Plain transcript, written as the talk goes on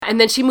And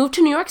then she moved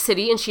to New York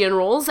City and she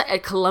enrolls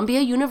at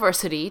Columbia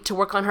University to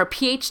work on her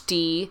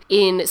PhD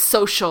in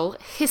social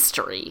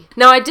history.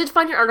 Now, I did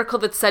find an article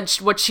that said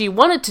what she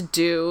wanted to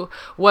do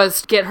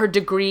was get her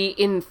degree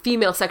in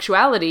female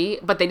sexuality,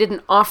 but they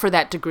didn't offer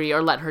that degree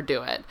or let her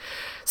do it.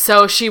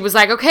 So she was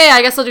like, okay,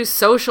 I guess I'll do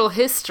social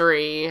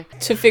history.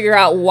 To figure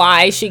out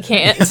why she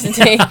can't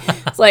stay.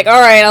 It's like,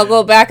 all right, I'll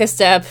go back a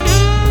step.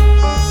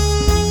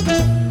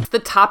 The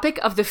topic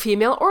of the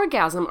female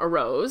orgasm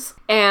arose,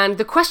 and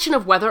the question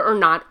of whether or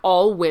not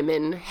all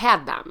women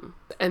had them.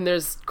 And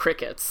there's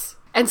crickets.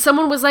 And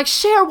someone was like,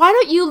 Cher, why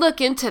don't you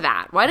look into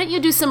that? Why don't you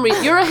do some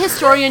you're a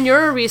historian,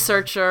 you're a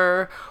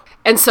researcher.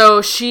 And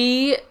so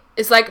she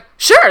is like,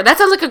 sure, that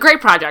sounds like a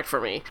great project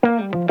for me.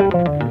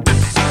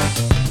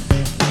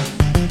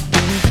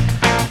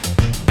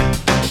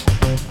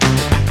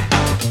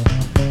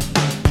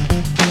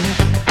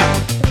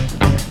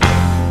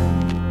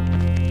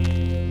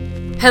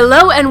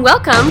 Hello and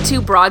welcome to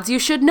Broads You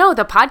Should Know,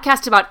 the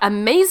podcast about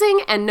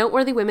amazing and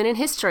noteworthy women in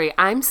history.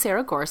 I'm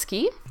Sarah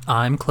Gorski.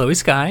 I'm Chloe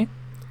Skye.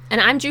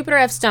 And I'm Jupiter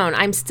F. Stone.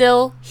 I'm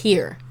still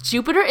here.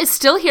 Jupiter is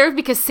still here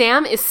because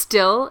Sam is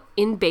still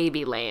in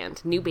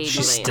Babyland. New Babyland.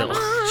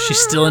 She's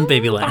still in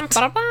Babyland.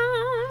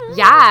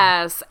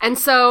 Yes. And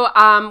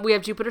so we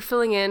have Jupiter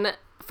filling in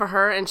for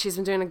her, and she's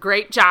been doing a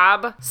great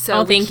job.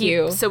 So thank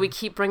you. So we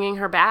keep bringing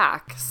her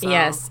back. So.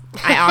 Yes.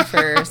 I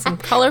offer some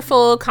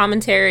colorful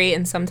commentary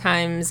and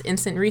sometimes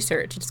instant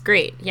research. It's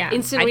great. Yeah.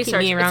 Instant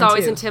research. It's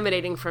always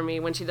intimidating for me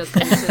when she does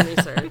instant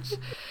research.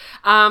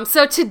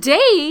 So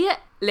today,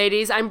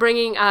 ladies, I'm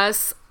bringing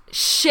us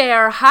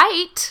Cher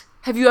Hite.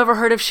 Have you ever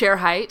heard of Cher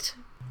Hite?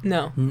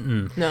 No.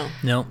 Mm-mm.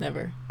 No.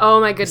 Never. Oh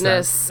my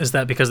goodness. Is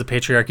that because the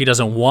patriarchy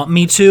doesn't want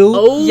me to?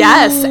 Oh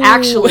yes,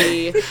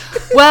 actually.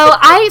 Well,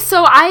 I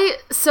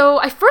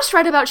first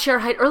read about Cher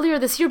Hite earlier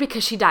this year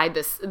because she died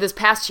this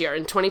past year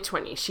in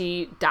 2020.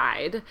 She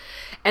died.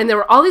 And there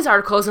were all these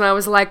articles and I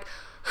was like,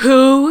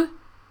 who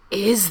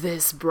is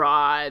this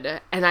broad?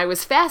 And I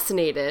was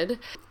fascinated.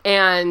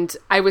 And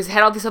I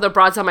had all these other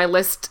broads on my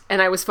list and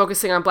I was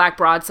focusing on black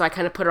broads, so I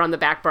kind of put her on the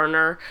back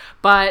burner.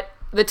 But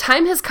the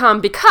time has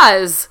come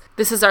because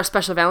this is our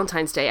special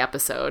Valentine's Day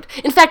episode.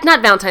 In fact,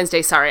 not Valentine's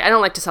Day, sorry. I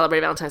don't like to celebrate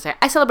Valentine's Day.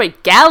 I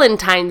celebrate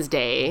Galentine's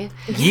Day.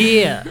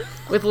 Yeah.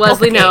 With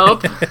Leslie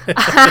Knope.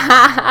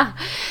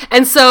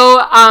 And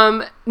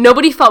so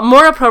nobody felt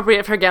more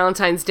appropriate for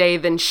Galentine's Day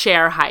than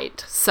Cher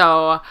Hite.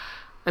 So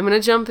I'm going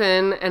to jump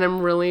in, and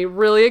I'm really,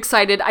 really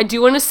excited. I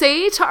do want to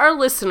say to our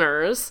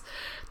listeners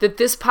that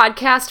this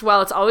podcast,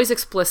 while it's always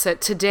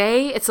explicit,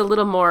 today it's a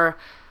little more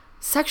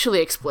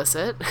sexually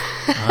explicit.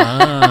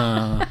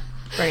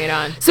 Bring it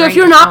on. So if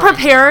you're not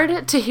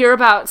prepared to hear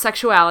about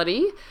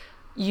sexuality,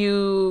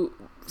 you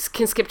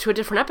can skip to a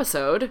different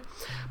episode.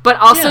 But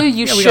also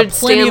you should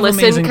stay and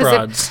listen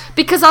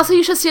because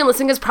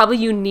probably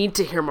you need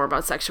to hear more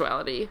about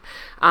sexuality,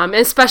 and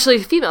especially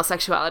female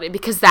sexuality,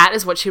 because that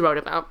is what she wrote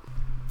about.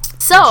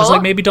 So, just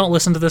like maybe don't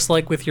listen to this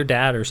like with your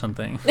dad or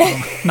something.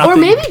 Or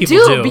maybe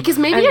do, because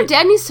maybe your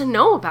dad needs to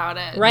know about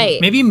it. Right.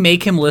 Maybe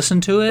make him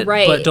listen to it,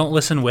 right, but don't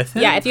listen with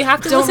him. Yeah, if you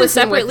have to listen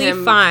separately,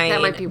 fine.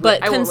 That might be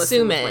weird. But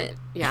consume it.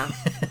 Yeah.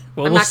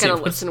 Well, I'm not going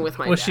to listen with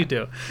my dad. What's she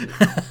do?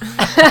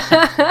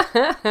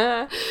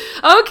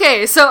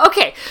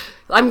 Okay.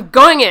 I'm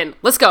going in.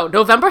 Let's go.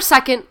 November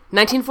 2nd,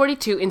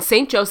 1942, in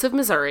St. Joseph,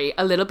 Missouri,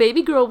 a little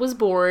baby girl was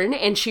born,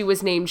 and she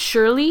was named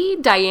Shirley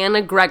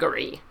Diana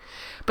Gregory.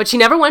 But she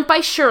never went by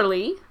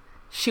Shirley.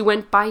 She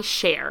went by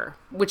Cher,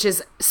 which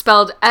is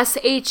spelled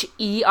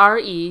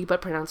S-H-E-R-E,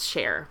 but pronounced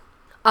Cher.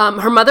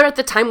 Her mother at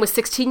the time was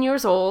 16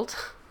 years old.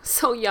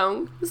 So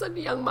young. Such a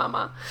young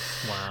mama.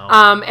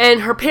 Wow.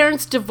 And her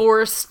parents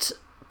divorced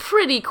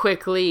pretty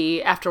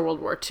quickly after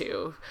World War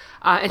II.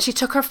 And she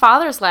took her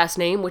father's last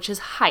name, which is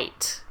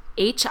Hite.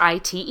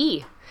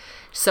 H-I-T-E.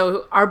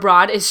 So our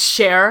broad is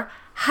Cher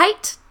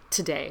Hite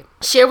today.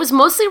 Cher was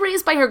mostly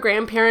raised by her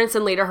grandparents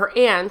and later her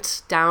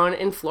aunt down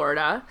in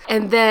Florida.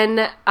 And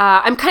then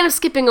I'm kind of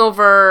skipping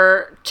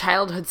over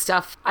childhood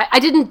stuff. I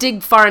didn't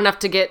dig far enough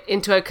to get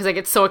into it because I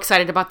get so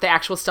excited about the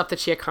actual stuff that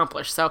she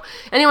accomplished. So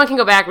anyone can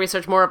go back,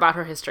 research more about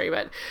her history.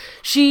 But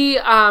she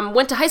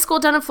went to high school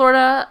down in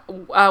Florida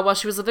while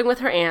she was living with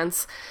her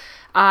aunts.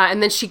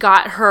 And then she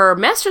got her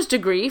master's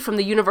degree from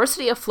the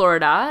University of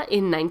Florida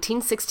in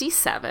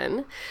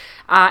 1967.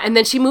 And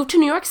then she moved to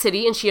New York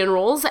City and she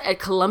enrolls at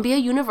Columbia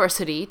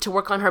University to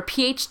work on her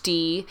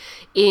PhD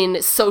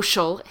in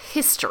social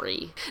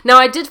history. Now,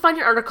 I did find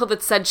an article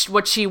that said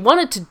what she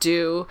wanted to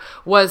do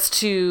was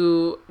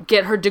to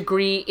get her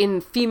degree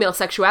in female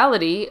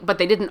sexuality, but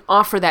they didn't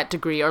offer that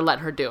degree or let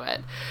her do it.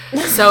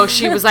 So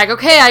she was like,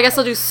 okay, I guess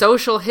I'll do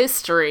social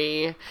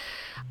history.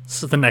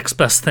 So the next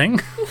best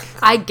thing?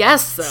 I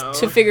guess so.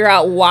 To figure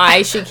out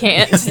why she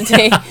can't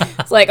stay.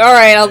 It's like, all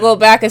right, I'll go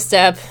back a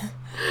step.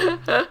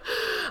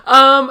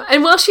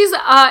 And while she's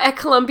at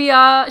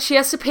Columbia, she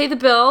has to pay the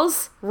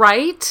bills,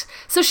 right?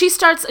 So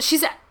she's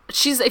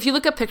if you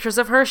look at pictures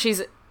of her,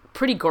 she's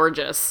pretty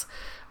gorgeous.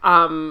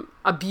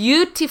 a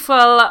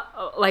beautiful,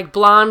 like,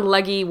 blonde,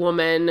 leggy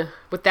woman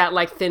with that,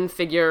 like, thin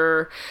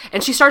figure.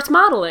 And she starts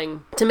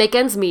modeling to make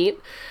ends meet.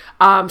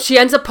 She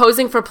ends up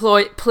posing for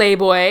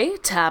Playboy,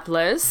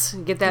 topless.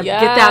 Get that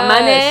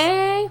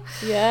money.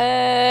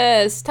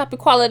 Yes, top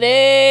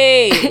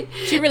equality.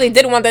 She really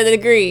did want that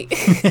degree.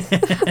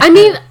 I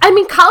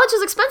mean, college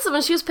is expensive,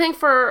 and she was paying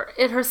for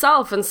it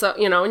herself, and so,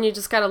 and you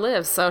just gotta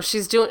live. So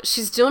she's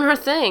doing her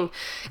thing.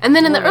 And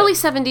then in the early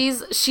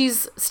 70s,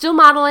 she's still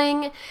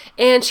modeling,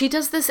 and she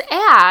does this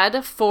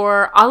ad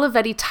for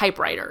Olivetti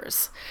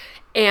typewriters.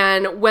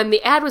 And when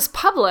the ad was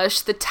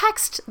published, the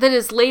text that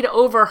is laid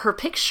over her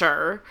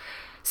picture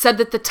said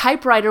that the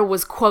typewriter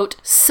was, quote,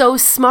 so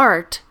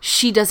smart,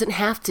 she doesn't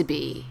have to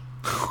be.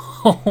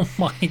 Oh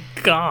my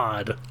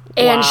God.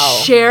 And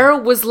Cher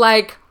was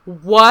like,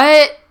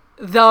 what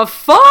the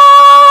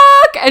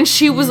fuck? And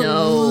she was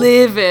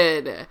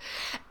livid.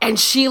 And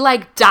she,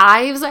 like,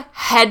 dives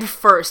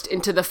headfirst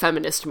into the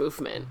feminist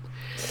movement.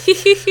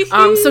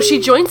 So she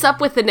joins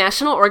up with the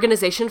National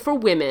Organization for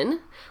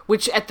Women,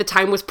 which at the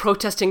time was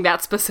protesting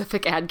that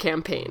specific ad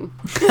campaign.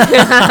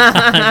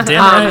 Damn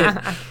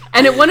right.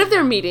 And at one of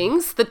their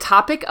meetings, the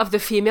topic of the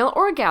female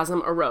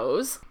orgasm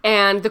arose,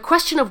 and the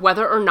question of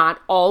whether or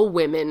not all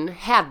women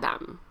had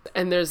them.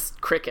 And there's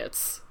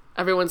crickets.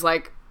 Everyone's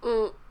like,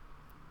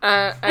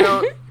 I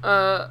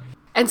don't,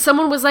 And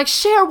someone was like,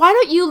 Cher, why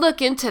don't you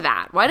look into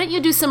that? Why don't you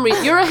do some,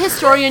 you're a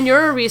historian,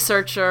 you're a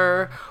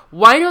researcher,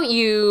 why don't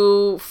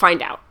you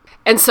find out?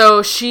 And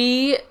so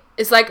she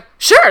is like,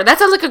 sure, that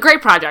sounds like a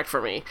great project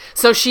for me.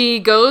 So she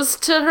goes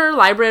to her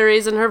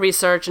libraries and her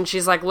research, and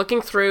she's like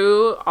looking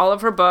through all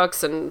of her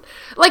books, and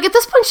like at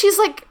this point she's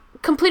like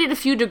completed a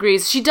few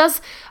degrees. She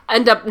does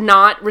end up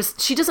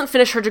she doesn't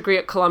finish her degree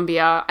at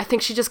Columbia. I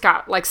think she just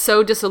got like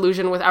so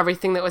disillusioned with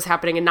everything that was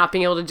happening and not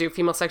being able to do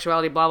female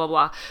sexuality, blah, blah,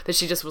 blah, that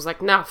she just was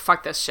like, no,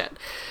 fuck this shit.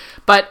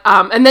 But,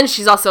 and then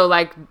she's also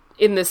like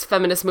in this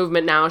feminist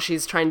movement now.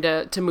 She's trying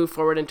to move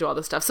forward and do all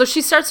this stuff. So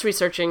she starts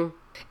researching,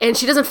 and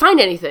she doesn't find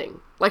anything.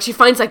 Like, she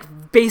finds like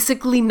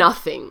basically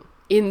nothing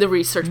in the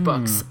research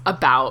books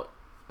about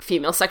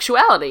female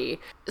sexuality.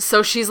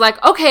 So she's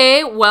like,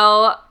 okay,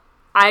 well,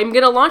 I'm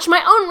going to launch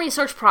my own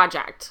research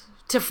project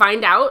to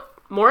find out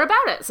more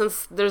about it,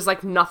 since there's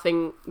like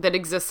nothing that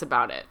exists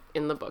about it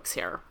in the books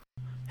here.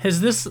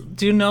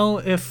 Do you know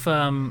if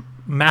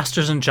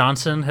Masters and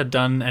Johnson had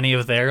done any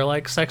of their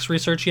like sex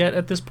research yet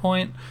at this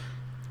point?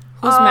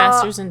 Who's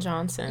Masters and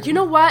Johnson? You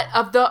know what?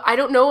 I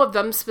don't know of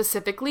them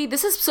specifically.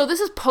 This is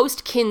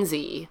post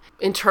Kinsey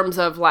in terms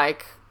of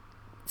like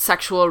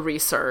sexual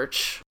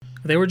research.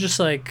 They were just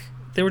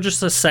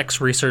the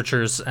sex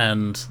researchers,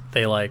 and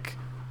they like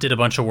did a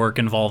bunch of work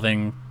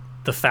involving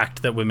the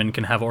fact that women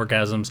can have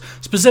orgasms,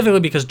 specifically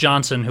because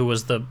Johnson, who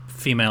was the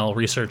female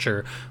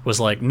researcher, was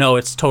like, no,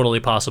 it's totally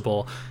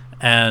possible.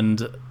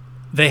 And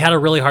they had a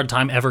really hard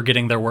time ever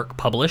getting their work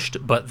published,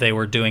 but they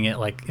were doing it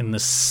like in the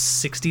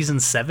 60s and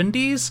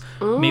 70s,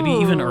 maybe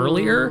even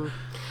earlier.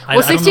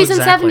 Well, 60s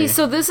and 70s,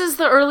 so this is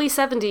the early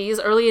 70s,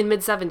 early and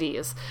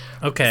mid-70s.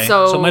 Okay,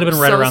 so it might have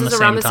been right around the same time. So this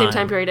is around the same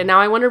time period, and now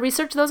I want to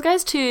research those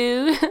guys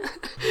too.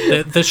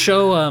 the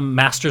show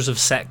Masters of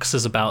Sex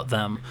is about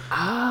them.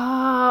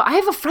 Oh, I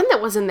have a friend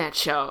that was in that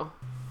show.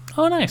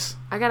 Oh, nice.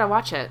 I gotta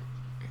watch it.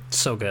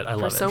 So good. I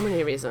love it. For so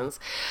many reasons.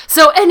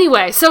 So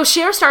anyway,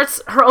 Cher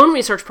starts her own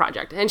research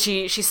project, and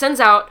she sends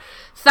out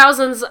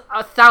thousands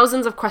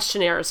of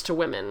questionnaires to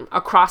women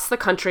across the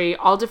country,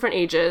 all different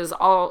ages,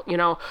 all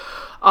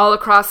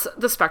across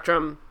the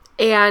spectrum.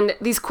 And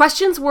the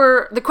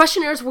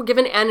questionnaires were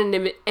given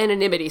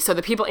anonymity, so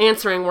the people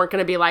answering weren't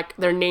going to be like,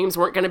 their names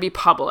weren't going to be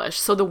published.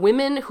 So the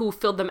women who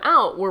filled them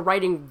out were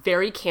writing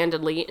very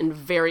candidly and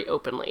very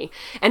openly.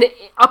 And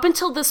up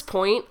until this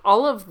point,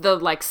 all of the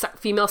like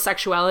female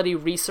sexuality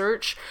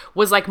research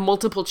was like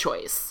multiple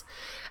choice.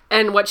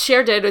 And what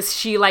Cher did was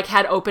she like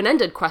had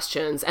open-ended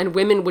questions, and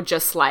women would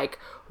just like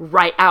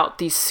write out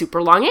these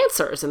super long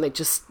answers, and they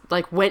just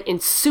like went in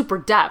super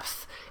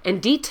depth and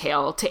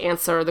detail to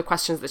answer the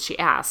questions that she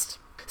asked.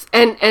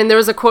 And there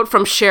was a quote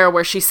from Cher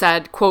where she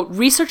said, quote,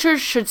 researchers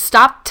should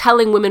stop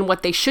telling women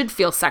what they should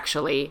feel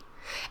sexually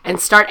and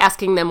start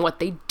asking them what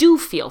they do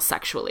feel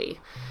sexually.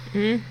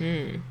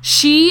 Mm-hmm.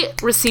 She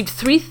received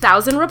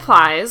 3,000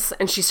 replies,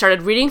 and she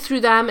started reading through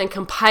them and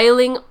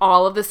compiling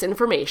all of this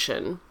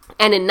information.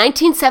 And in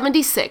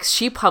 1976,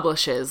 she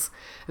publishes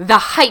The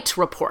Height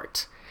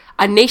Report,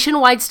 a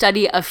nationwide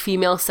study of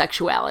female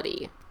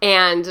sexuality.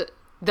 And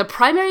the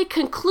primary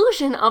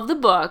conclusion of the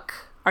book,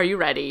 are you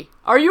ready?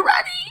 Are you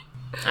ready?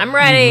 I'm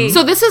ready.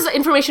 So this is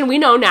information we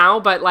know now,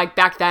 but like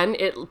back then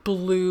it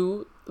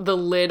blew the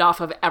lid off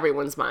of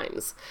everyone's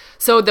minds.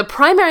 So the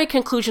primary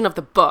conclusion of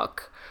the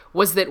book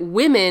was that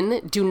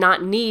women do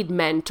not need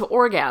men to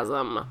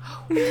orgasm.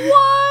 What?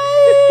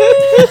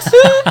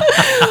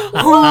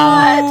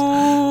 What?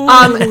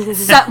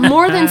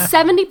 More than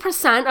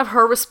 70% of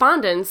her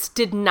respondents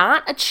did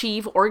not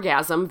achieve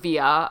orgasm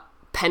via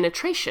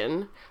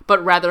penetration,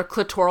 but rather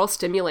clitoral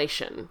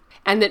stimulation,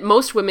 and that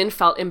most women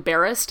felt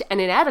embarrassed and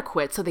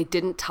inadequate, so they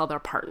didn't tell their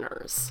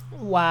partners.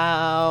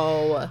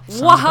 Wow. Sounds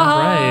about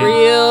right.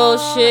 Real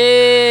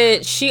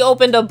shit. She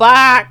opened a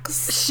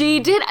box. She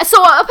did.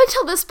 So up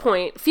until this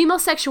point, female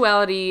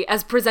sexuality,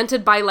 as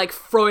presented by like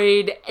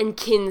Freud and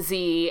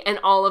Kinsey and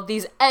all of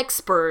these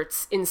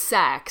experts in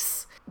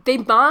sex, they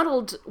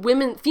modeled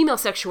female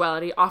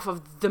sexuality off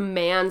of the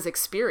man's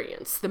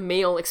experience, the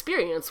male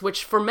experience,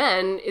 which for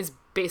men is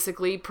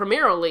basically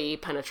primarily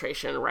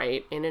penetration,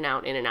 right? In and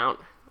out, in and out.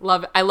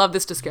 I love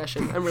this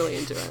discussion. I'm really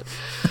into it.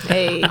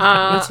 Hey,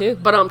 me too.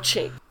 But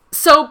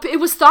so it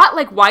was thought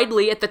like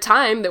widely at the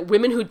time that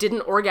women who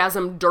didn't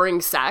orgasm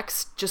during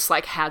sex just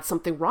like had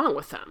something wrong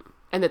with them,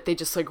 and that they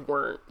just like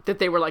weren't, that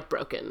they were like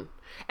broken.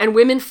 And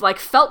women like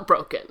felt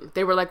broken.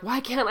 They were like,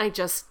 why can't I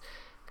just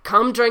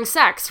come during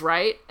sex,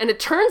 right? And it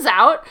turns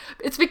out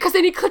it's because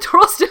they need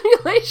clitoral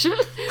stimulation.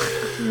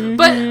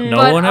 But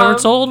no one ever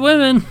told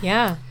women.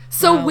 Yeah.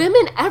 So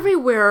women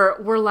everywhere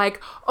were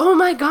like, oh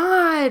my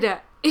God,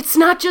 it's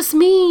not just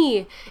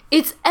me,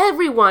 it's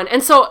everyone.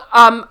 And so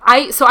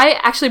I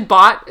actually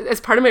bought,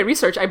 as part of my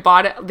research, I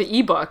bought the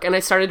ebook and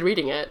I started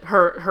reading it,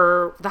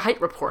 the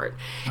Height Report.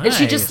 Nice.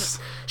 And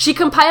she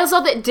compiles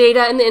all the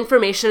data and the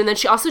information, and then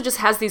she also just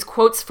has these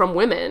quotes from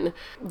women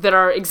that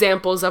are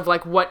examples of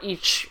like what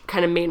each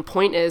kind of main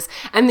point is.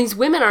 And these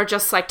women are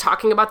just like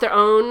talking about their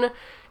own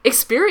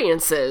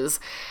experiences.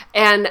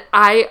 And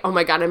oh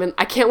my God,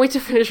 I can't wait to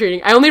finish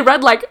reading.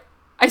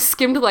 I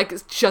skimmed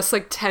like just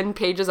like 10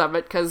 pages of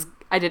it because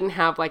I didn't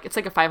have it's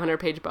like a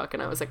 500-page book,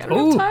 and I was like, I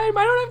don't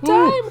have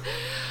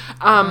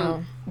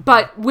time.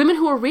 But women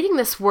who were reading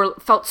this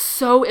felt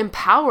so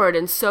empowered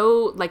and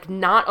so like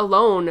not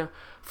alone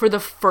for the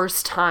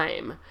first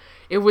time.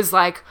 It was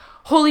like,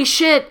 holy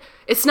shit,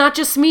 it's not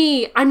just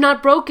me. I'm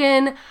not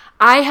broken.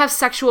 I have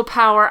sexual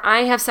power. I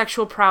have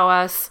sexual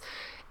prowess.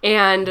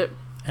 And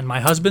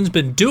my husband's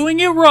been doing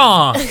it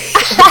wrong.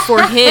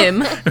 For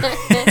him.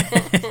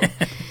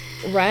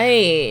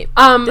 Right.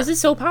 This is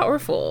so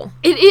powerful.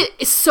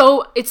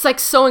 It's like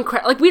so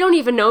incredible. Like we don't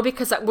even know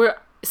because we're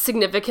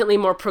significantly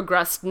more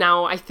progressed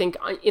now, I think,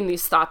 in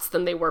these thoughts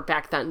than they were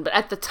back then. But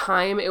at the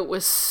time, it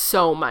was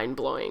so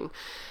mind-blowing.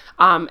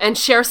 And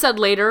Cher said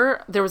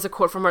later, there was a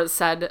quote from her that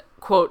said,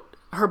 quote,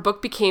 her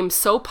book became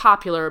so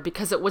popular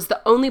because it was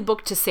the only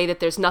book to say that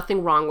there's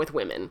nothing wrong with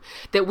women,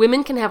 that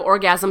women can have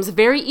orgasms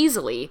very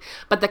easily,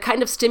 but the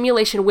kind of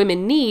stimulation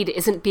women need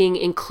isn't being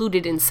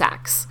included in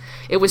sex.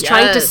 It was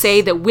trying to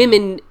say that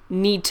women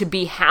need to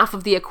be half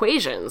of the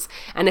equations,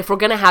 and if we're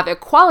going to have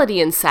equality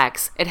in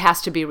sex, it has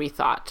to be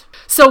rethought.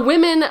 So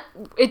women,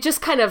 it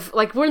just kind of,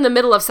 like, we're in the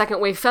middle of second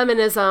wave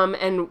feminism,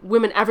 and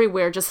women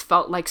everywhere just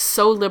felt like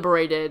so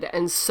liberated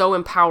and so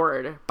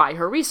empowered by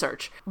her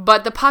research.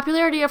 But the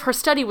popularity of her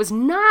study was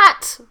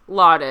not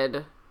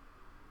lauded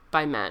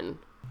by men.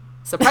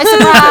 Surprise,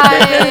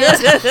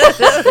 surprise!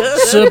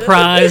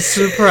 Surprise,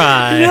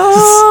 surprise.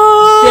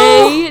 No!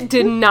 They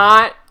did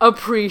not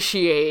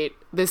appreciate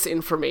this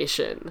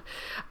information.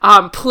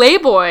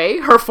 Playboy,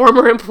 her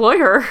former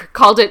employer,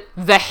 called it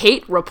the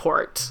hate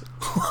report.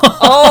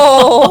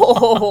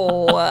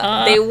 Oh,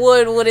 they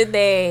would, wouldn't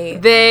they?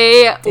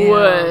 They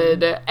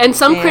would. And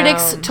some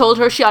critics told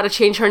her she ought to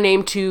change her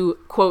name to,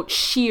 quote,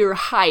 sheer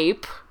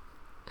hype.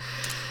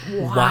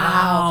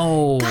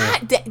 Wow.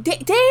 God,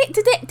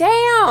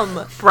 damn.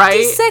 Right?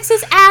 These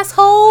sexist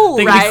assholes.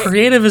 They can be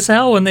creative as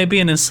hell when they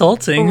being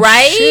insulting.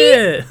 Right?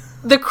 Shit.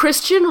 The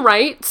Christian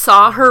right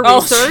saw her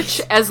research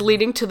as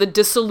leading to the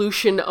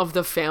dissolution of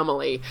the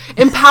family.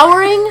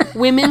 Empowering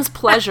women's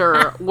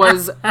pleasure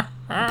was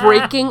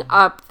breaking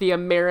up the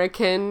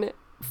American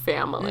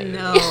family.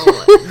 No.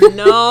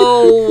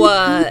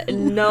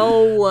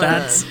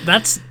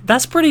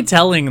 That's pretty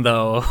telling,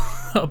 though,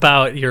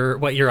 about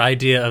what your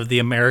idea of the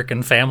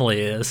American family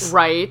is.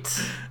 Right.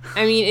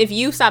 I mean, if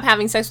you stop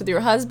having sex with your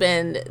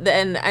husband,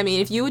 then, I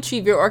mean, if you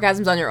achieve your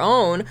orgasms on your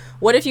own,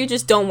 what if you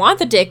just don't want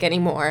the dick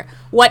anymore?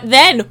 What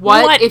then?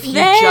 What if you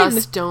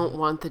just don't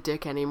want the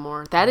dick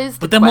anymore? That is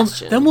the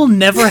question. Then we'll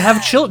never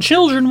have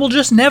children. Will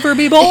just never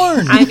be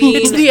born. I mean,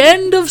 it's the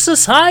end of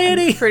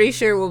society. I'm pretty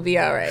sure we'll be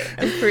all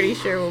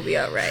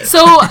right.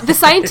 So the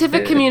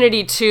scientific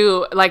community,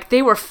 too, like,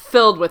 they were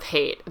filled with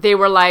hate. They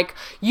were like,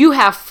 you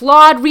have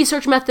flawed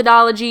research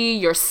methodology.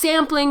 Your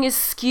sampling is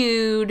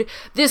skewed.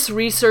 This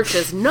research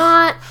is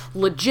not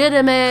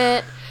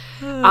legitimate.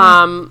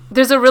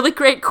 There's a really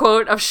great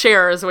quote of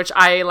Cher's, which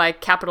I,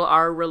 like, capital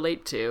R,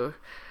 relate to.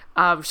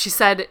 She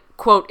said,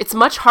 quote, "It's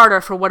much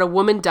harder for what a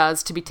woman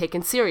does to be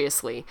taken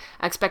seriously.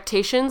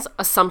 Expectations,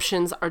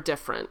 assumptions are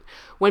different.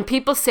 When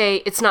people say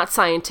it's not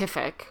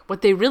scientific,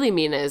 what they really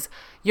mean is,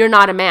 you're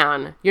not a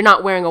man. You're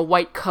not wearing a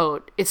white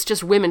coat. It's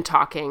just women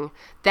talking.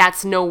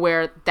 That's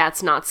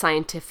not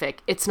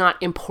scientific. It's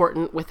not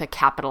important with a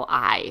capital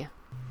I."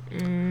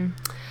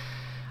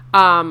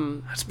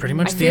 That's pretty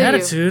much the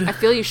attitude. I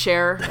feel you,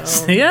 Cher.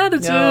 That's the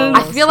attitude. No,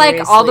 I feel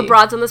like all the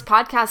broads on this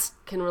podcast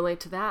can relate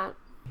to that.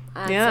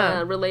 That's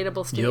a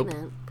relatable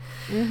statement.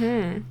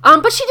 Yep.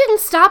 But she didn't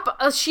stop.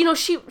 She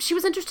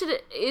was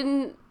interested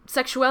in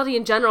sexuality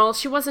in general.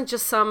 She wasn't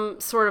just some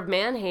sort of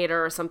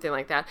man-hater or something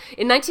like that.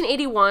 In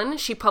 1981,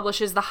 she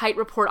publishes the Haidt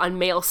Report on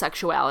Male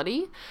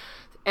Sexuality.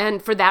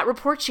 And for that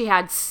report, she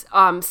had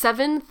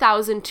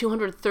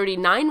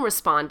 7,239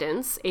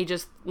 respondents,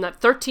 ages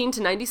 13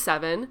 to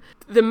 97.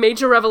 The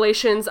major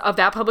revelations of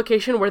that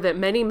publication were that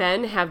many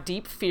men have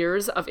deep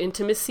fears of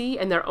intimacy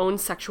and their own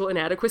sexual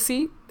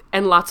inadequacy,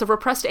 and lots of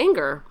repressed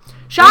anger.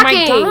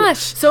 Shocking! Oh my gosh.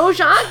 So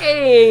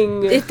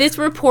shocking! If this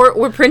report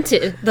were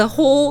printed, the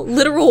whole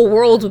literal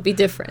world would be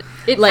different.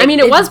 It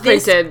was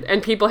printed,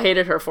 and people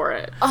hated her for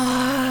it.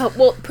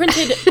 Well,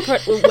 printed,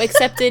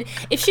 accepted.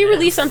 If she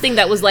released something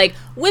that was like,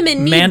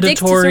 women need dicks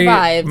to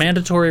survive.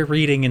 Mandatory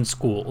reading in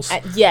schools.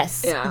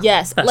 Yes.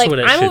 That's like, what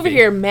it I'm should over be.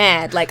 here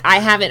mad. Like, I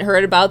haven't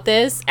heard about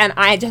this, and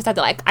I just had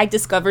to, like, I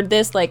discovered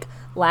this, like,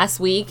 last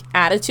week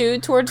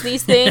attitude towards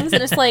these things,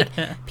 and it's like,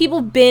 people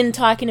been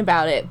talking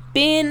about it.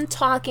 Well,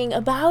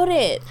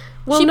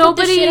 She put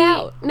this shit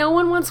out. no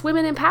one wants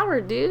women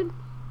empowered, dude.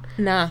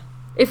 Nah.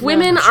 If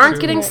women aren't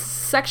true. getting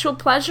sexual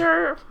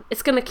pleasure,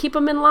 it's going to keep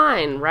them in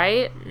line,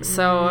 right?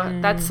 So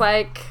that's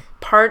like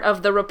part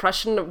of the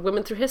repression of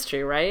women through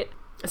history, right?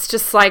 It's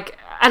just like,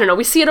 I don't know,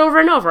 we see it over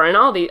and over, and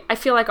I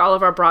feel like all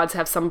of our broads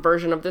have some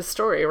version of this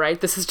story, right?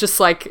 This is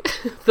just like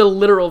the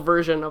literal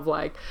version of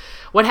like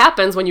what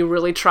happens when you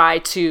really try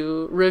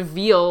to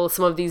reveal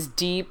some of these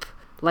deep,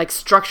 like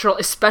structural,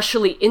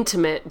 especially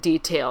intimate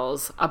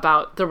details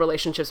about the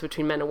relationships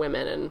between men and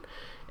women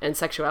and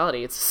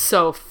sexuality. It's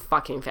so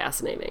fucking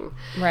fascinating.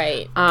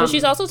 Right. Because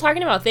she's also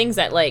talking about things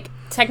that, like,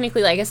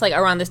 technically, I guess, like,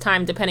 around this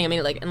time, depending, I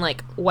mean, like, in,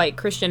 like, white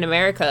Christian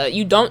America,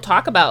 you don't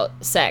talk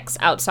about sex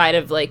outside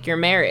of, like, your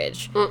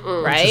marriage,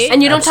 right?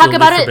 And you don't talk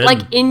about Absolutely it, like,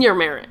 forbidden. in your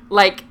marriage.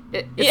 Like,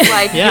 it's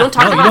like, Yeah, you don't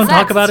talk no, about you don't sex.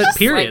 talk about it, It's just,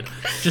 period.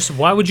 like, Just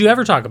why would you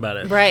ever talk about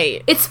it?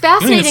 Right. it's You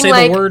don't fascinating, even say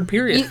like, the word,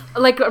 period.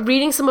 like,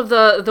 reading some of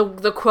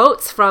the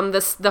quotes from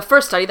the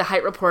first study, the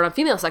Haidt Report on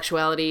Female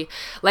Sexuality,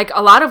 like,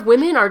 a lot of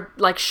women are,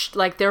 like,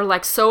 they're,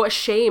 like, so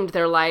ashamed.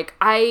 They're like,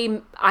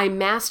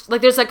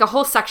 like, there's, like, a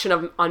whole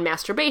section on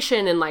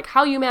masturbation and, like,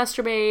 how you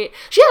masturbate.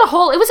 She had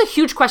it was a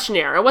huge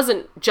questionnaire. It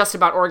wasn't just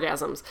about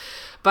orgasms.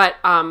 But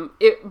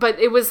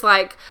it was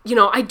like, you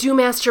know, I do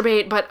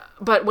masturbate,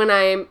 but when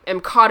I am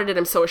caught at it,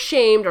 I'm so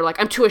ashamed, or like,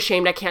 I'm too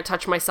ashamed, I can't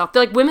touch myself.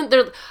 They're like women,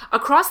 they're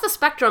across the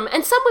spectrum,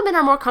 and some women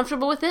are more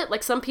comfortable with it.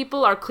 Like, some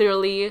people are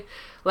clearly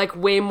like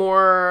way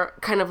more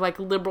kind of like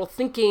liberal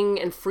thinking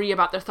and free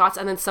about their thoughts,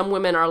 and then some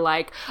women are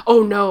like,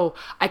 oh no,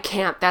 I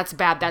can't, that's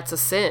bad, that's a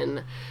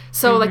sin.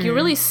 So like, you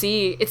really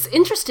see, it's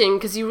interesting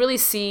because you really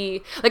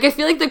see, like, I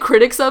feel like the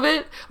critics of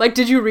it, like,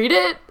 did you read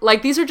it?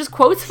 Like, these are just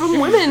quotes from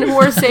women who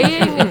are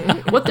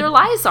saying what their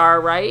lies are,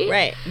 right?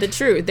 Right.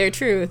 Their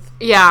truth.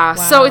 Yeah, Wow.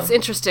 so it's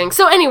interesting.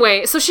 So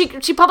anyway, so she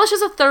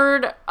publishes a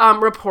third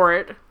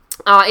report.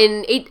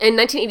 In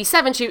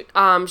 1987,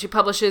 she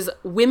publishes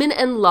Women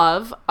and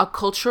Love, A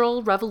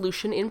Cultural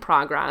Revolution in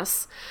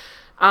Progress.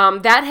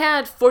 That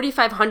had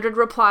 4,500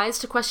 replies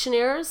to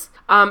questionnaires,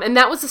 and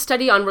that was a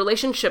study on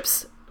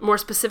relationships more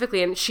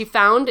specifically. And she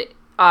found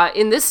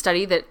in this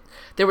study that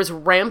there was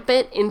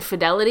rampant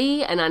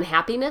infidelity and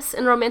unhappiness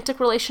in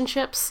romantic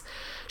relationships.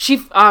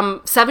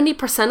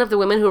 70% of the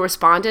women who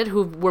responded,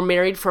 who were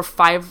married for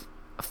five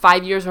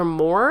years or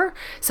more,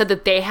 said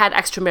that they had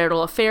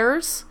extramarital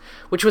affairs,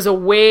 which was a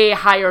way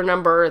higher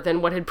number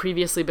than what had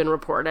previously been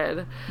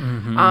reported.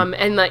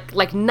 And like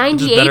 98,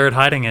 Just better at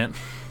hiding it.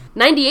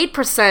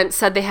 98%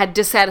 said they had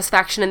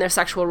dissatisfaction in their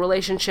sexual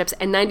relationships,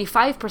 and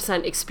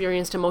 95%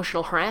 experienced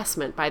emotional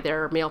harassment by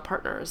their male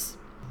partners.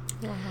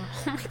 Oh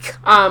my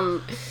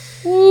god.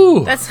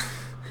 Ooh.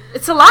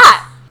 It's a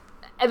lot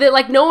that,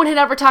 like, no one had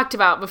ever talked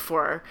about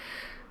before.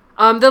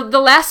 The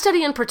last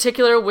study in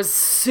particular was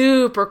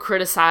super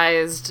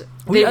criticized.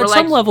 At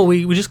some level,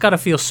 we just got to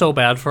feel so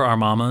bad for our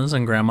mamas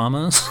and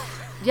grandmamas.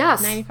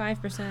 Yes.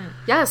 95%.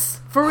 Yes,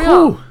 for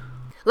real. Whew.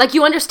 Like,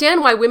 you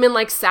understand why women,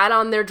 like, sat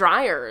on their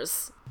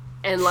dryers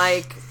and,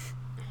 like,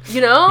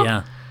 you know?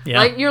 Yeah.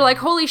 Like, you're like,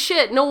 holy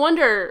shit, no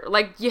wonder.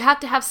 Like, you have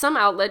to have some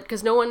outlet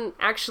because no one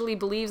actually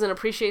believes and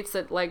appreciates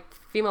that, like,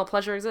 female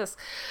pleasure exists.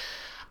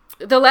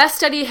 The last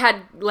study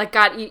had, like,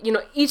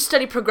 each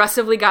study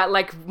progressively got,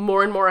 like,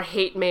 more and more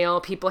hate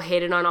mail. People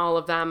hated on all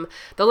of them.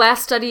 The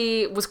last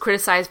study was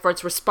criticized for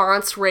its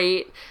response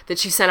rate, that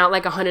she sent out,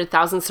 like,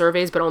 100,000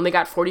 surveys, but only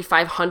got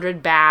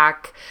 4,500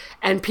 back.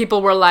 And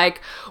people were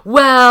like,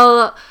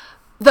 well,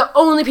 the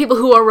only people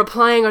who are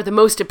replying are the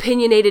most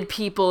opinionated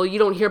people. You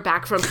don't hear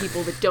back from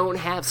people that don't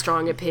have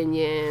strong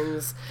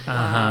opinions.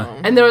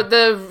 And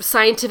the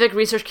scientific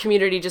research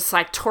community just,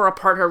 like, tore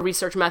apart her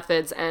research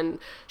methods, and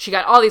she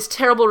got all these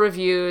terrible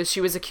reviews. She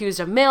was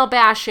accused of male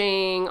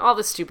bashing, all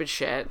this stupid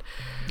shit.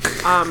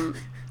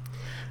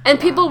 And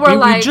people were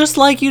like, We'd just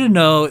like you to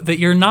know that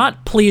you're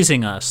not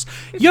pleasing us.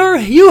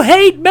 You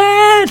hate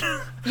men.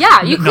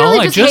 yeah, you clearly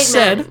No, I just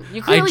hate men. said.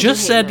 You I clearly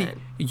just hate said. men.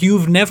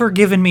 You've never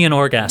given me an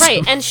orgasm.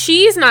 Right, and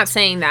she's not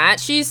saying that.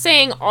 She's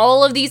saying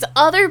all of these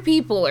other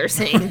people are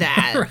saying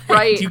that.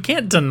 Right. You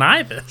can't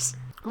deny this.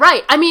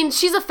 Right. I mean,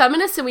 she's a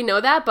feminist, and we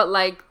know that, but,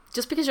 like,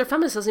 just because you're a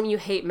feminist doesn't mean you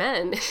hate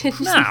men. It just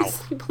No.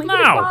 means you believe in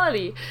No.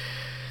 equality.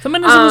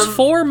 Feminism was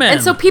for men.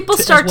 And so people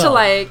as start to well.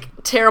 like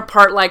tear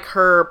apart like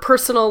her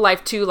personal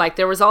life too. Like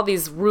there was all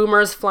these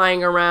rumors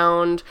flying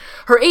around.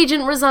 Her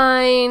agent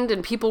resigned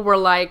and people were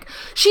like,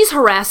 she's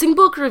harassing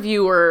book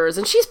reviewers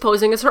and she's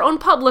posing as her own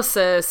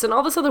publicist and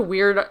all this other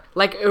weird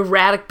like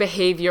erratic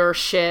behavior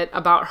shit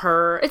about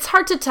her. It's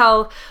hard to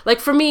tell. Like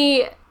for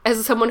me,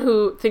 as someone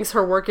who thinks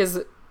her work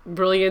is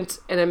brilliant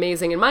and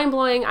amazing and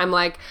mind-blowing, I'm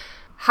like,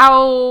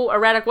 how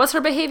erratic was her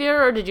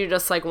behavior, or did you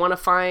just like want to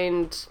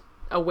find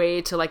a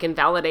way to like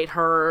invalidate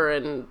her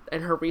and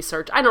her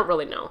research? I don't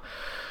really know.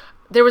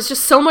 There was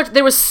so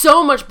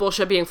much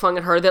bullshit being flung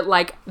at her that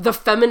like the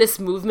feminist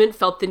movement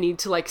felt the need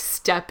to like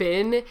step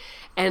in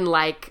and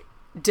like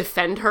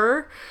defend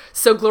her.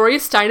 So Gloria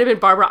Steinem and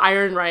Barbara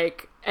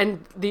Ehrenreich,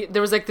 and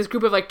there was like this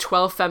group of like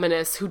 12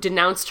 feminists who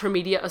denounced her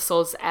media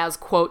assaults as,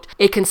 quote,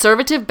 a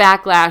conservative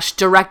backlash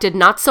directed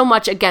not so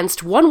much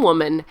against one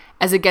woman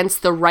as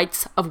against the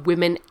rights of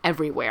women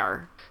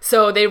everywhere.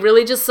 So they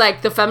really just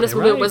like, the feminist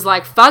movement was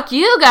like, fuck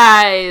you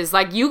guys.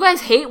 Like, you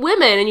guys hate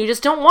women and you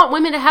just don't want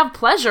women to have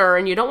pleasure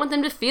and you don't want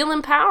them to feel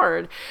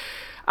empowered.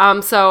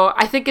 So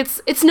I think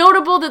it's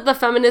notable that the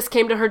feminists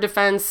came to her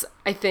defense.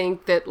 I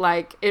think that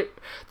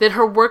that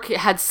her work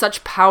had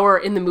such power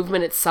in the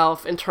movement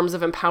itself in terms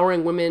of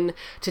empowering women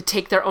to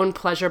take their own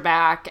pleasure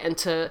back and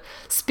to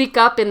speak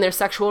up in their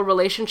sexual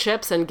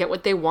relationships and get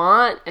what they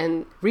want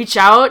and reach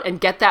out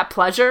and get that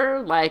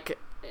pleasure. Like,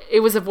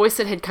 it was a voice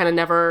that had kind of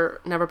never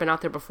been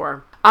out there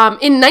before.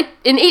 In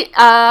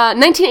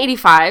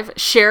 1985,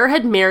 Cher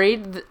had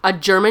married a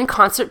German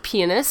concert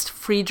pianist,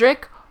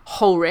 Friedrich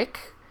Holrich,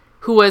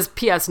 who was,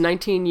 P.S.,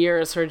 19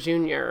 years her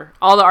junior.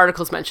 All the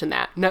articles mention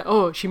that.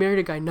 No, she married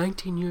a guy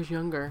 19 years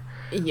younger.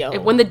 Yo.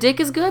 When the dick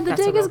is good, the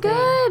dick is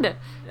good.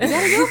 You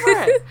gotta go for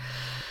it.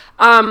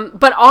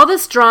 But all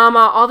this drama,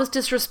 all this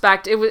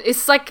disrespect,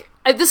 it's like,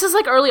 this is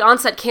like early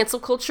onset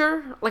cancel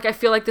culture. Like, I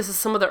feel like this is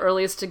some of the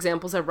earliest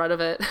examples I've read of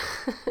it.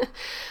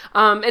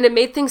 And it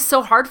made things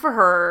so hard for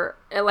her.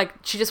 Like,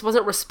 she just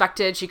wasn't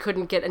respected. She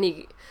couldn't get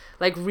any,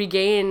 like,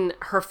 regain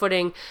her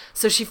footing.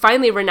 So she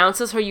finally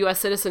renounces her U.S.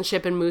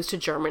 citizenship and moves to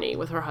Germany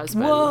with her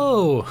husband.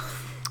 Whoa.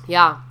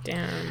 Yeah.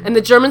 Damn. And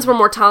the Germans were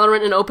more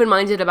tolerant and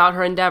open-minded about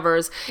her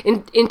endeavors.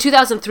 In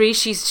 2003,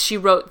 she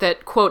wrote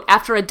that, quote,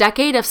 after a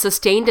decade of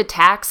sustained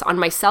attacks on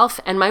myself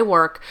and my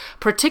work,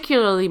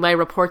 particularly my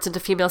reports into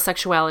female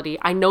sexuality,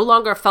 I no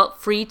longer felt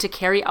free to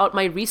carry out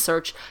my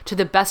research to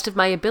the best of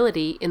my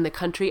ability in the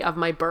country of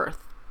my birth.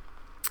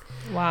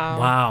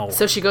 Wow.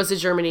 So she goes to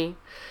Germany.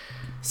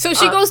 So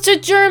she goes to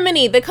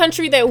Germany, the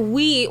country that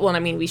we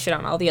shit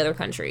on all the other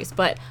countries,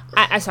 but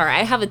I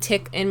have a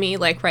tick in me,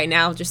 like, right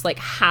now, just, like,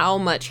 how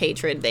much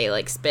hatred they,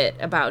 like, spit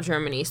about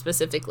Germany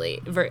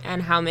specifically,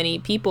 and how many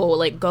people,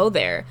 like, go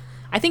there.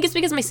 I think it's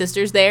because my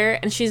sister's there,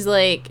 and she was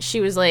like,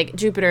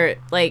 Jupiter,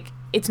 like,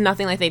 it's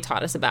nothing like they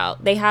taught us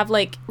about. They have,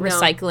 like,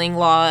 recycling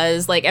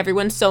laws, like,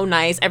 everyone's so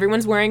nice,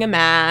 everyone's wearing a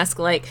mask,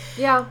 like...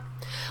 Yeah.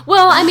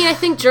 Well, I mean, I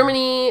think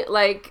Germany,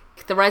 like,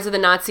 the rise of the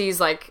Nazis,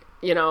 like...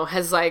 you know,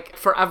 has like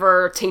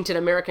forever tainted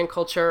American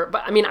culture.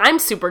 But I mean, I'm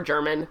super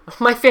German.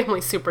 My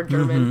family's super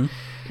German.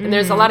 Mm-hmm. And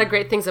there's a lot of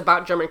great things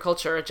about German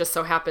culture. It just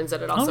so happens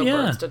that it also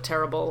birthed a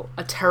terrible.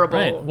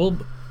 Right. Well,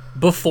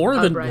 before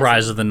the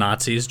rise of the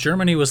Nazis,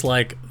 Germany was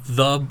like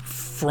the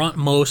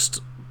frontmost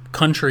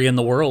country in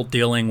the world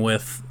dealing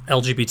with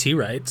LGBT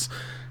rights.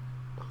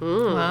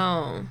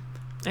 Wow.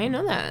 I didn't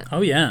know that.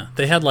 Oh yeah.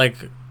 They had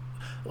like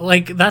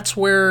that's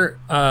where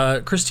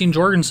Christine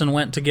Jorgensen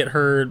went to get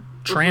her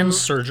trans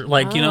surgery.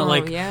 Like,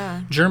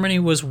 Germany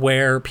was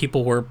where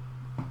people were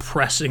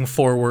pressing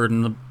forward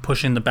and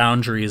pushing the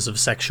boundaries of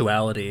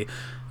sexuality.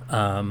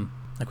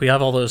 Like, we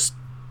have all those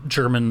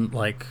German,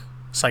 like,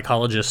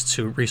 psychologists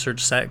who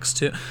research sex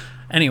too.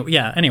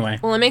 Anyway.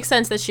 Well, it makes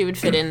sense that she would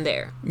fit in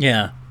there.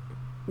 Yeah.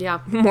 Yeah.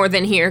 More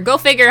than here. Go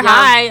figure. Yeah.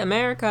 Hi,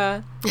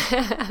 America.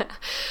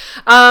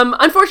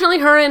 Unfortunately,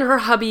 her and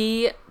her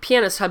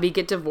pianist hubby,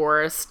 get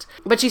divorced.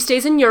 But she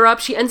stays in Europe.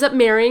 She ends up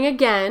marrying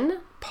again,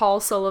 Paul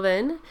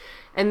Sullivan,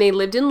 and they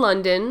lived in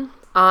London.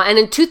 And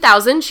in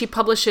 2000, she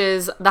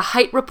publishes The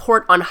Height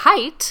Report on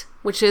Height,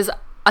 which is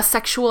a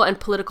sexual and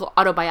political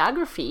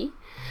autobiography,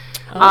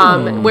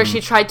 where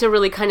she tried to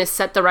really kind of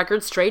set the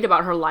record straight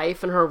about her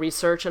life and her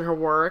research and her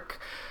work.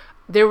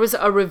 There was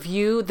a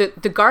review,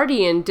 The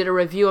Guardian did a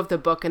review of the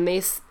book, and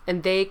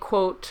they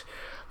quote,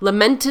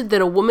 lamented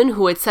that a woman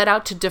who had set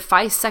out to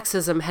defy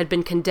sexism had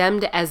been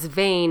condemned as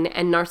vain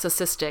and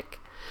narcissistic.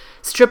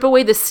 Strip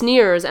away the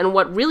sneers, and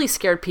what really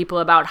scared people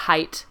about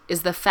Height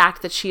is the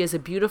fact that she is a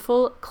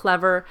beautiful,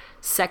 clever,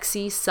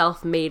 sexy,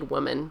 self-made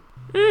woman.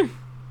 Bam!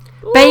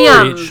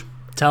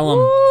 Tell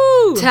them.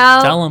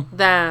 Tell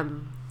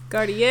them.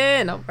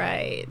 Guardian, all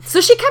right. So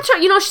she kept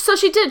on, so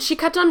she did. She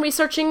kept on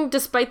researching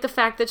despite the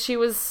fact that she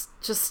was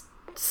just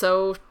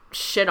so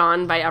shit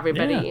on by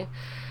everybody.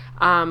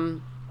 Yeah.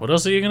 What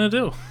else are you going to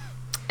do?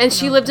 And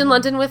she lived in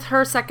London with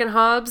her second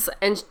hubs,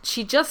 and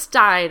she just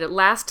died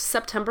last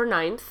September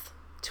 9th.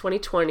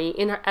 2020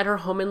 at her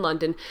home in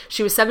London.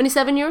 She was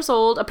 77 years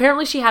old.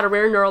 Apparently she had a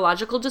rare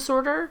neurological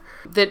disorder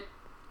that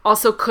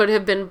also could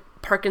have been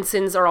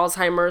Parkinson's or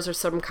Alzheimer's or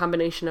some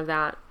combination of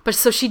that. But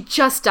so she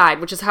just died,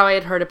 which is how I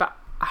had heard about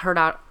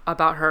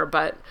her.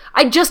 But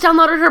I just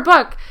downloaded her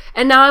book,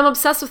 and now I'm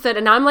obsessed with it.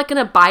 And now I'm like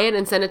gonna buy it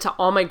and send it to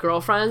all my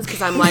girlfriends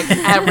because I'm like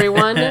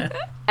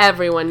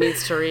everyone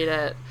needs to read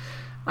it.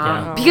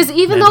 Because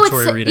even though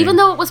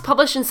it was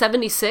published in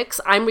 1976,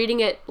 I'm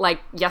reading it like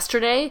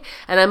yesterday,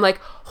 and I'm like,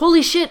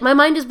 holy shit, my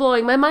mind is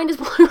blowing right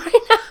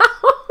now.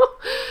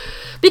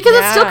 Because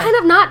it's still kind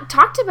of not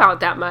talked about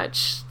that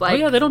much.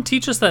 Like, they don't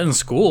teach us that in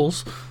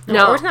schools.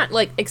 No, or it's not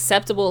like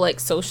acceptable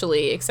like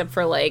socially, except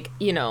for like,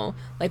 you know,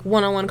 like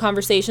one-on-one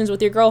conversations with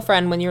your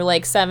girlfriend when you're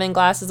like 7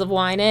 glasses of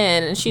wine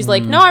in, and she's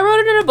like, no, I wrote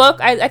it in a book.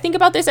 I think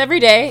about this every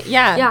day.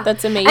 Yeah,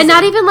 that's amazing. And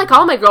not even like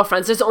all my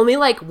girlfriends. There's only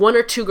like 1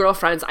 or 2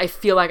 girlfriends I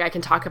feel like I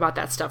can talk about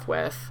that stuff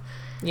with.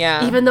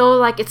 Yeah. Even though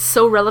like it's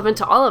so relevant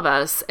to all of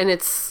us, and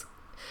it's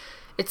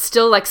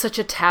still like such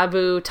a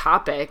taboo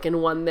topic,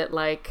 and one that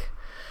like,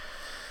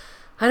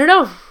 I don't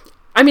know.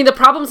 I mean, the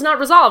problem's not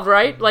resolved,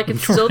 right? Like,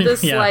 it's still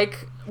this,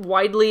 like,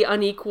 widely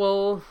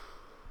unequal...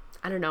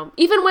 I don't know.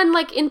 Even when,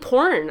 like, in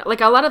porn,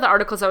 like, a lot of the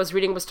articles I was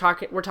reading were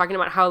talking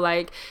about how,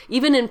 like,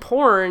 even in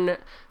porn,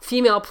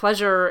 female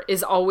pleasure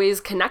is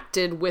always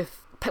connected with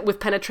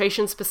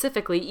penetration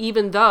specifically,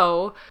 even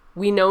though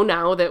we know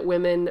now that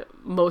women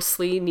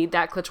mostly need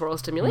that clitoral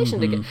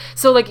stimulation to get.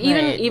 So like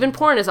even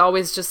porn is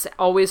always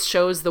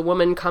shows the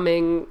woman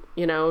coming,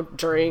 you know,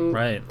 during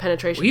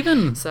penetration.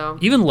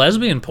 Even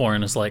lesbian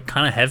porn is like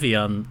kind of heavy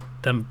on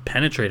them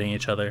penetrating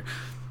each other.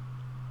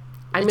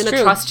 I'm going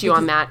to trust you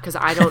on that because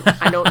I don't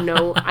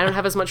know. I don't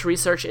have as much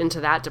research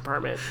into that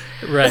department.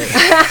 Right.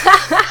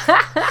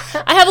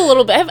 I have a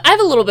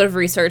little bit of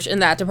research in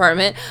that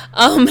department.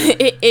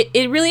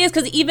 It really is,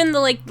 because even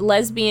the like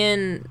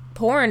lesbian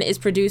porn is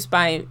produced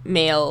by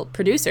male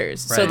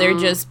producers, so they're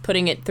just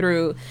putting it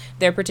through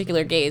their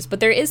particular gaze. But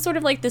there is sort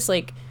of like this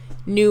like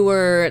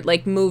newer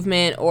like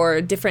movement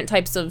or different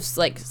types of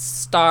like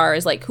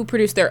stars like who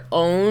produce their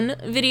own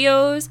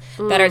videos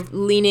that are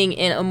leaning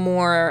in a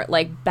more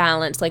like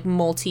balanced, like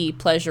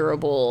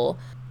multi-pleasurable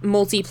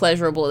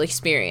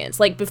experience.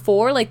 Like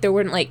before, like there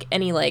weren't like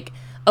any like,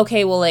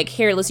 okay, well, like,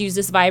 here, let's use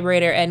this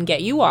vibrator and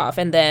get you off,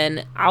 and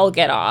then I'll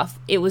get off.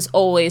 It was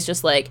always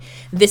just like,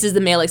 this is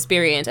the male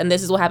experience, and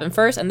this is what happened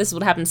first, and this is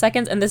what happened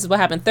second, and this is what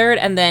happened third,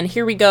 and then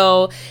here we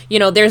go, you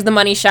know, there's the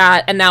money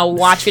shot, and now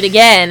watch it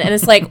again. And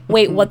it's like,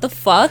 wait, what the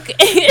fuck?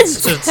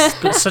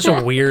 It's such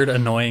a weird,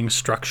 annoying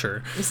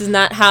structure. This is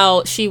not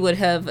how she would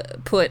have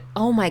put,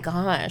 oh my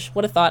gosh,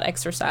 what a thought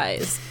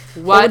exercise.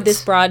 What would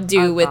this broad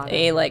do with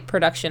a, like,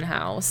 production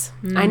house?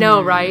 I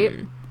know, right?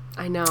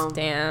 I know.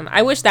 Damn.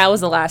 I wish that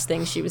was the last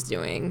thing she was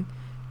doing.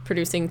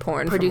 Producing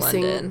porn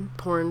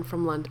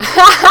from London.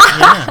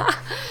 I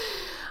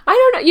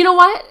don't know. You know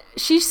what?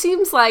 She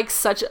seems like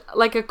such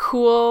like a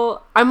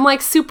cool... I'm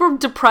like super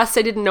depressed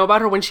I didn't know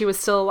about her when she was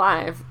still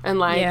alive. And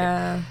like...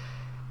 Yeah.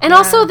 And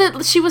also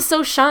that she was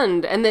so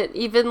shunned, and that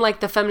even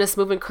like the feminist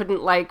movement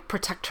couldn't like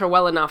protect her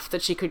well enough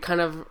that she could kind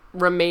of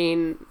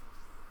remain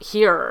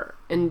here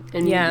and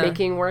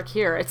making work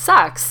here. It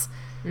sucks.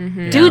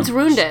 Mm-hmm. Dudes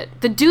ruined it.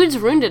 The dudes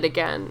ruined it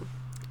again.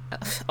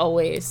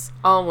 Always.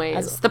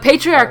 The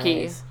patriarchy.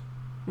 Always.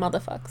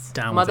 Motherfucks.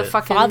 Down with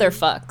Motherfucking father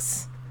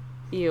fucks.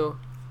 Ew.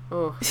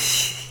 Oh.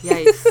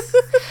 Yikes.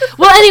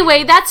 Well,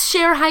 anyway, that's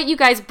Cher Height, you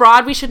guys.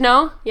 Broad, we should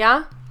know.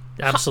 Yeah?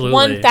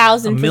 Absolutely.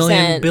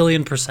 1,000%.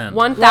 1,000,000,000%.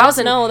 1,000. Let us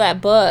know that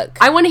book.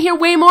 I want to hear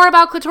way more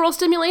about clitoral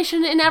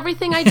stimulation in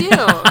everything I do.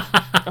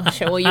 Oh,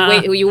 shit. Well,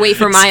 you wait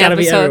for my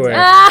episodes.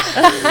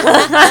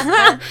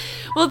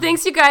 Well,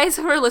 thanks you guys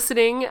for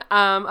listening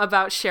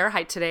about Cher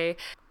Height today.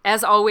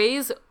 As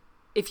always,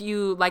 if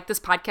you like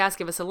this podcast,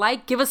 give us a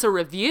like, give us a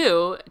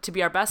review to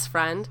be our best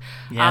friend.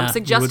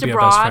 Suggest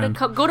abroad.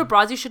 Go to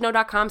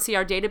broadsyoushouldknow.com, see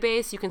our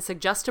database. You can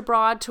suggest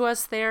abroad to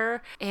us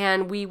there,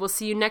 and we will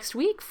see you next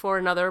week for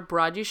another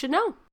Broad You Should Know.